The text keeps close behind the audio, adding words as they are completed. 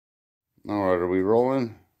All right, are we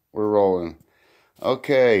rolling? We're rolling.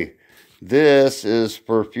 Okay, this is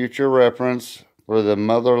for future reference for the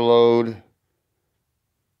Motherlode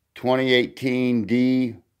 2018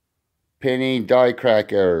 D penny die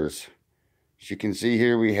crack errors. As you can see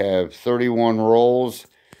here, we have 31 rolls.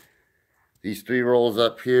 These 3 rolls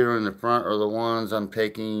up here in the front are the ones I'm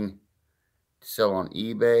taking to sell on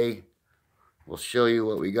eBay. We'll show you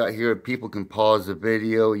what we got here. People can pause the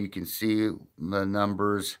video. You can see the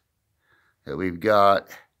numbers that we've got.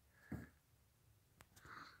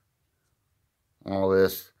 All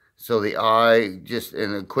this. So the eye, just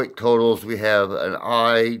in the quick totals, we have an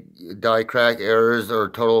eye die crack errors are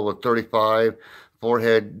a total of 35.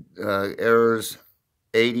 Forehead errors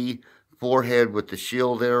 80. Forehead with the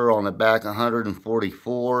shield error on the back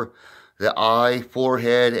 144. The eye,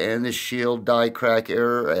 forehead, and the shield die crack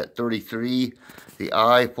error at 33. The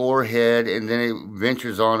eye, forehead, and then it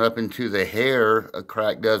ventures on up into the hair. A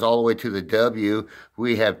crack does all the way to the W.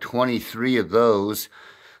 We have 23 of those.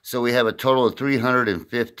 So we have a total of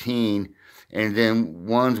 315. And then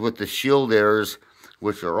ones with the shield errors,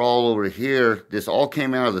 which are all over here. This all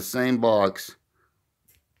came out of the same box.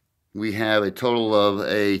 We have a total of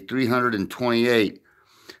 328.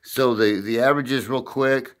 So the averages real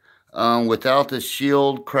quick. Without the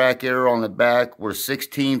shield crack error on the back, we're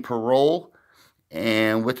 16 per roll,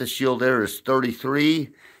 and with the shield error is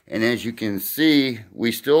 33. And as you can see,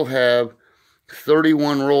 we still have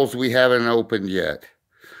 31 rolls we haven't opened yet.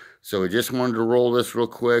 So we just wanted to roll this real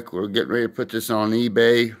quick. We're getting ready to put this on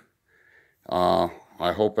eBay.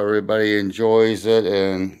 I hope everybody enjoys it,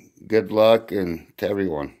 and good luck and to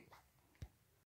everyone.